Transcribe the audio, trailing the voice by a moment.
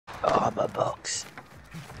Oh, my box.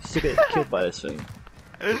 Still get killed by this thing.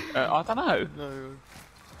 I don't know. No.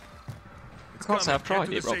 I can't say I've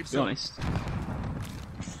tried it, Rob, to be honest.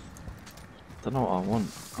 Don't know what I want.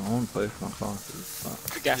 I want both my classes.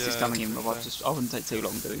 But... The gas is Yeah, coming in, that's Rob. fair. I wouldn't take too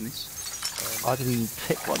long doing this. Why do we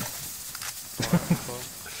pick one?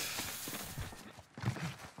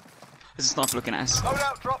 There's a sniper looking at us.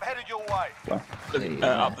 Loadout drop headed your way. Look,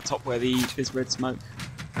 up the top where there's red smoke.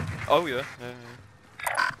 Oh yeah.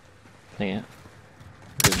 Yeah.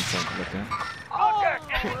 Give him something to look at. Contact,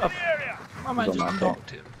 get into the area. I might just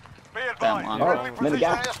knocked him. Be Damn, advised, man. friendly Oh, precision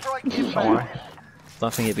gas. airstrike inbound. I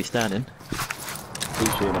think he'd be standing.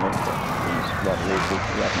 He's shooting him. He's right here.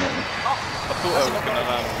 I thought I was gonna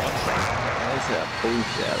land one. How is that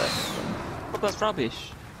bullshit? But that's rubbish.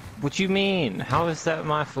 What do you mean? How is that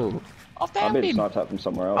my fault? I've I've downed been him. sniped up from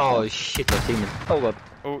somewhere else. Oh shit, I've seen him. Oh, well.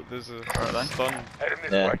 Oh, there's a Alright, stun. Heading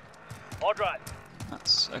this Yeah. way. All right.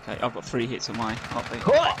 That's okay. I've got 3 hits on my heartbeat.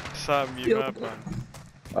 Sam, you madman.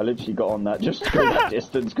 I literally got on that just to go that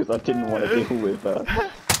distance because I didn't want to deal with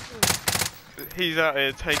He's out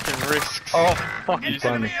here taking risks. Oh, fuck, he's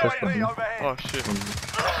Using- on this UAV one. overhead. Oh shit.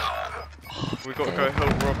 We gotta go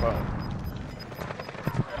help Rob out.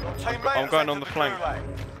 Your teammates I'm going on entered the flank. gulag.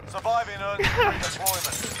 Surviving earns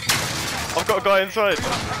redeployment. I've got a guy inside.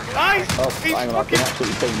 Nice! Oh, He's hang on, I've been fucking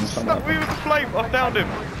absolutely beaten stuck somewhere. me with the flame. I've downed him.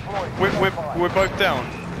 We're both down.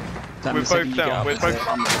 Damn, We're the second both you get down, up, we're it's both- the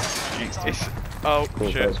one that's next to It's oh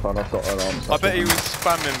Cool, shit. that's fine, I've got an arm. I bet he was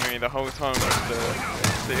spamming me the whole time with the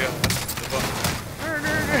button.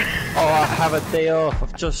 Oh, I have a day off.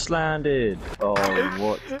 I've just landed. Oh,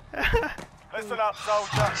 what? Listen up,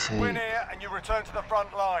 soldier. sake. Win here and you return to the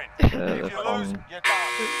front line. If you lose, you're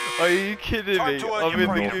done. Are you kidding Time me? to earn I'm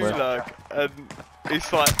your in the freedom. gulag and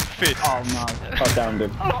it's like fist. Oh no. I downed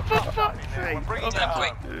him. We're bringing you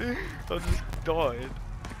home. I just died.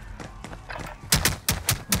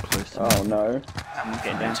 I'm close to Oh no. I'm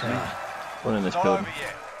getting down to me. one in this Not building. over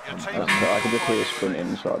yet. Your I team's can just hear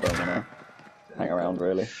sprinting, so I don't want to hang around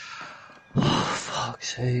really. Oh,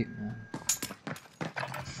 fuck's sake, man.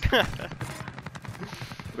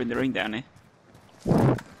 We're in the ring down here.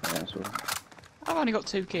 Yeah, so I've only got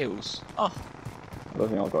 2 kills. Oh, I don't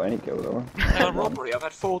think I've got any kills, have I? a robbery. I've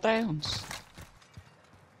had 4 downs.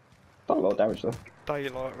 Done a lot of damage though.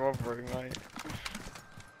 Daylight robbery, mate.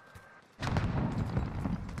 I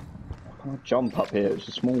can't jump up here, it's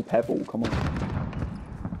a small pebble, come on.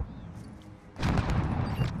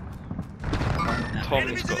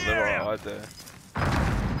 Tom's got the right idea.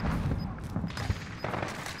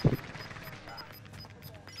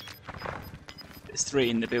 There's 3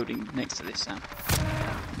 in the building next to this, Sam.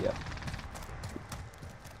 Yeah.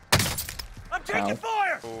 I'm taking Ow.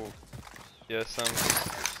 fire! Oh. Yeah,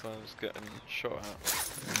 Sam's getting shot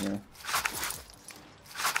at. Yeah.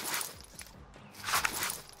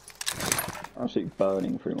 I'm absolutely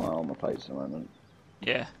burning through my armor plates at the moment.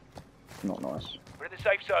 Yeah. Not nice. We're in the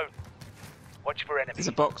safe zone. Watch for enemies. There's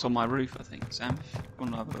a box on my roof, I think, Sam. If you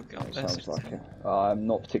want to have a look up It there. sounds like it. I'm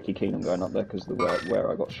not particularly keen on going up there because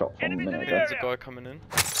where I got shot from a Enemies in minute the ago. There's a guy coming in.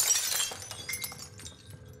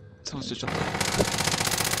 Someone's just dropped it.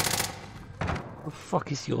 What the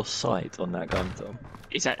fuck is your sight on that gun, Tom?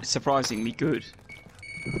 It's surprisingly good.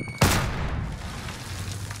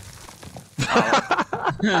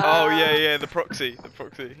 Oh yeah, the proxy,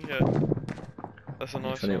 yeah. That's a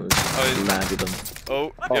nice And it one. was Oh, landed on.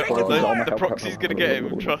 oh Oh, yeah, well, the help, proxy's help, gonna help, get help, him.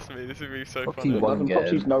 help. Trust me, this would be so Fuck funny. you, one.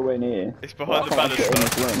 Proxy's nowhere near. It's behind the I can't get in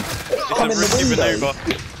banister. this room. It's I'm a in the risky window. maneuver.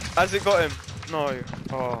 Has it got him? No.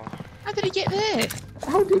 Oh. How did he get there?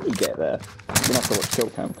 How did he get there? I'm gonna have to watch kill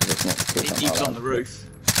cam because it's not kill cam. He was like on the that. roof.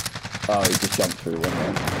 Oh, he just jumped through one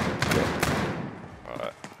there. Yeah.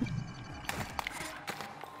 Alright.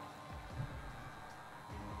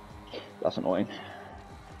 That's annoying.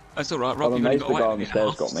 That's alright, Rob. I'm You've only amazed got the guy away on the with it.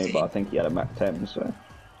 stairs Oh, got me, but I think he had a Mac 10, so.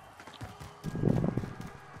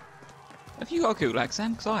 Have you got a gulag,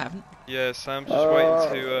 Sam? Because I haven't. Yeah, Sam's just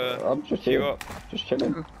waiting to I'm just queue here, up. just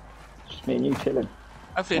chilling. Just me and you chilling.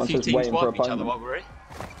 Hopefully a Mine's few just teams waiting for wipe each other opponent. while we're here.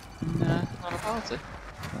 No, not a party.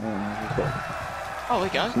 We've got Oh, there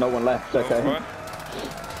you go. no one left, okay. Alright.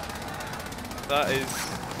 That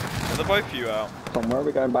is. Are the both of you out? Tom, where are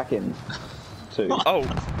we going back in? To? Oh,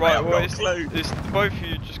 right. I've Well, got a it's clue. both of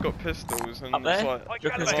you just got pistols, and Up there? it's Do like you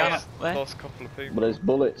reckon there's a the gun last, up there? last couple of people. But there's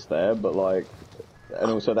bullets there, but like, and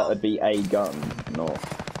also that would be a gun, not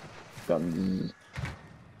guns.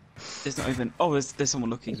 There's not even. Oh, there's someone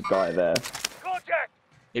looking. There's a guy there. Contact!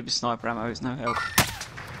 It was sniper ammo. It's no help.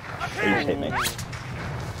 He just hit me.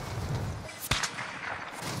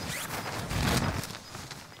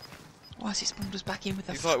 Why has he spawned us back in with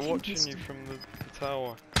the He's like fucking watching pistol? you from the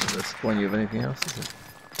tower. That's the point you have anything else, is it?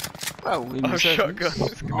 Well, in Oh, Resurgence,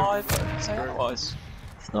 shotgun. I'd say otherwise.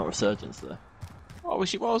 It's not Resurgence though. I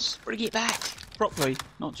wish it was. Bring it back properly,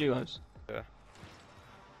 not duos. Yeah.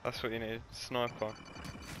 That's what you need. Sniper.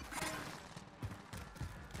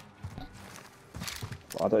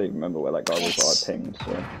 I don't even remember where that guy was that I pinged,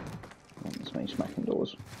 so it's me smacking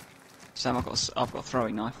doors. Sam, I've got a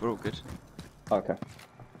throwing knife. We're all good. Okay.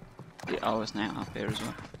 Yeah, I was now up here as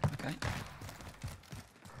well. Okay.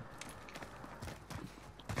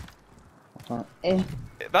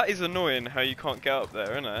 That is annoying how you can't get up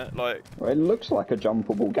there, isn't it? Like, Well, it looks like a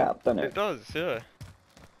jumpable gap, doesn't it it? does, yeah.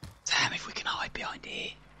 Sam, if we can hide behind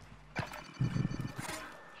here.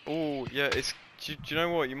 Oh, yeah, it's... Do you know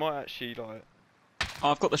what? You might actually, like...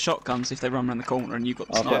 I've got the shotguns if they run around the corner and you've got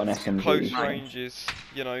the I've got sniper. an SMG. Close ranges,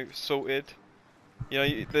 you know, sorted. You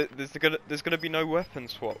know, there's gonna be no weapon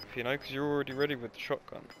swap, you know, because you're already ready with the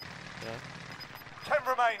shotgun. You know? 10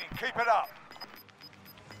 remaining, keep it up.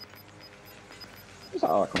 Is that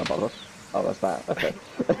icon above us? Oh, that's that. Okay.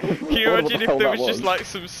 Can you What the imagine hell if there that was just like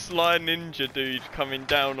some sly ninja dude coming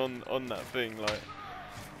down on that thing, like...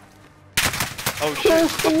 Oh shit,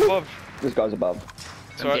 up above. This guy's above.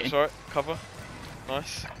 It's alright, cover.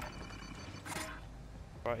 Nice.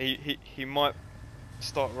 Right, he might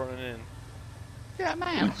start running in. Yeah, I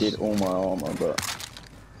man. did all my armor, but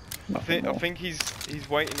I more. think he's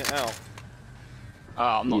waiting it out. Oh,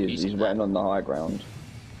 I'm not He's using that. waiting on the high ground.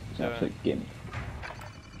 He's an Yeah. absolute gimp.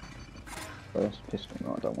 First pistol,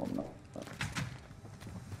 no, I don't want that.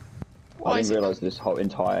 Why I is didn't it- realise this whole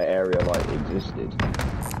entire area like existed.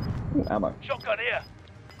 Ooh, ammo. Shotgun here.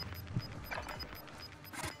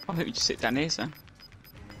 I think we just sit down here, Sam.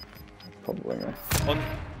 Probably. Yeah. On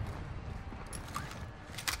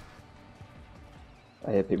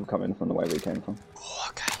I hear people coming from the way we came from. Oh,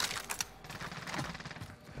 okay.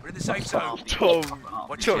 We're in the safe zone. Tom,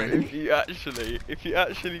 Watch Tom, your if you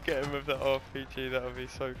actually get him with that RPG, that would be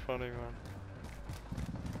so funny, man.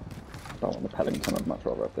 I don't want the Pellington, I'd much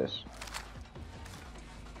rather have this.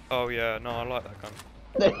 Oh yeah, no, I like that gun.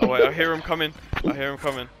 Oh wait, I hear him coming. I hear him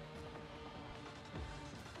coming.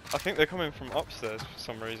 I think they're coming from upstairs for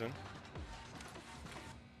some reason.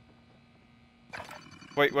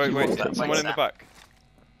 Wait, that someone make in the that? back.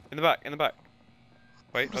 In the back, in the back.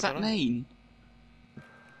 Wait, What does I that don't know. mean?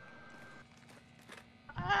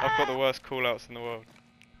 I've got the worst callouts in the world.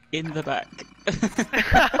 In the back.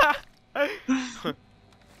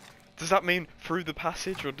 Does that mean through the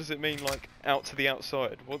passage, or does it mean like out to the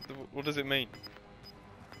outside? What does it mean?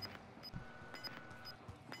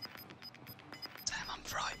 Damn, I'm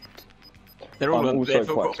frightened. They're all I'm on, also they've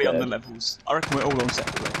all quite got to be on the scared. levels. I reckon we're all on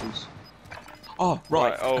separate levels. Oh,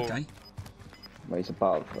 right. Oh. Okay. Wait, he's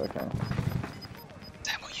above, okay.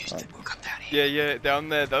 Damn, we'll use it. We'll come down here. Yeah, down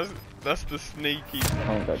there. That's the sneaky. I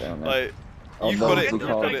can't go down there. Like, Oh, you've no, got it. we You've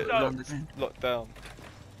got can't. it On the ground. locked down.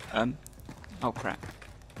 Oh crap.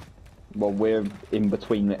 Well, we're in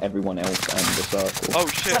between everyone else and the circle. Oh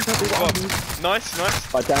shit! Above. Nice.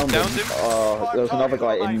 I downed Downed him. him? There was another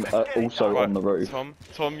guy in, also Right, on the roof.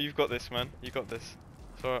 Tom, you've got this, man. You got this.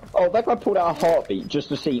 It's alright. Oh, that guy pulled out a heartbeat just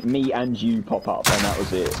to see me and you pop up, and that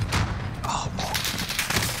was it.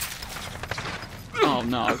 Oh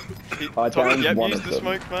no. I Tom, downed yep, one use of the them.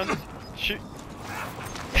 smoke, man. Shoot.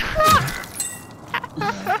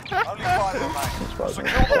 Only 5 remain. That's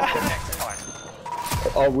Secure right. the bomb next time.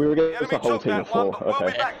 Oh, we were The getting enemy the whole took team that of one, 4. but we'll be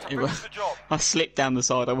Okay. back to finish the job. I slipped down the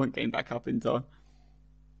side. I wasn't getting back up in time.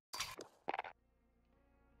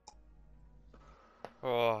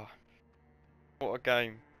 Oh, what a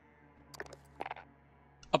game.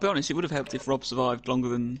 I'll be honest. It would have helped if Rob survived longer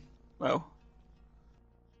than well.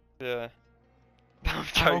 Yeah. I'm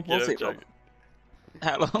How long joking. was I'm it, Rob? joking.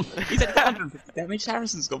 How long? He's had 150 damage.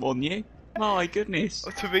 Harrison's got more than you. My goodness.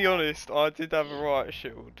 To be honest, I did have a riot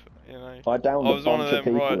shield. You know. I downed I a was one bunch of of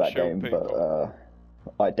them people riot that shield game, but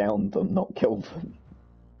I downed them, not killed them.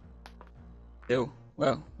 Still,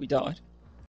 well, we died.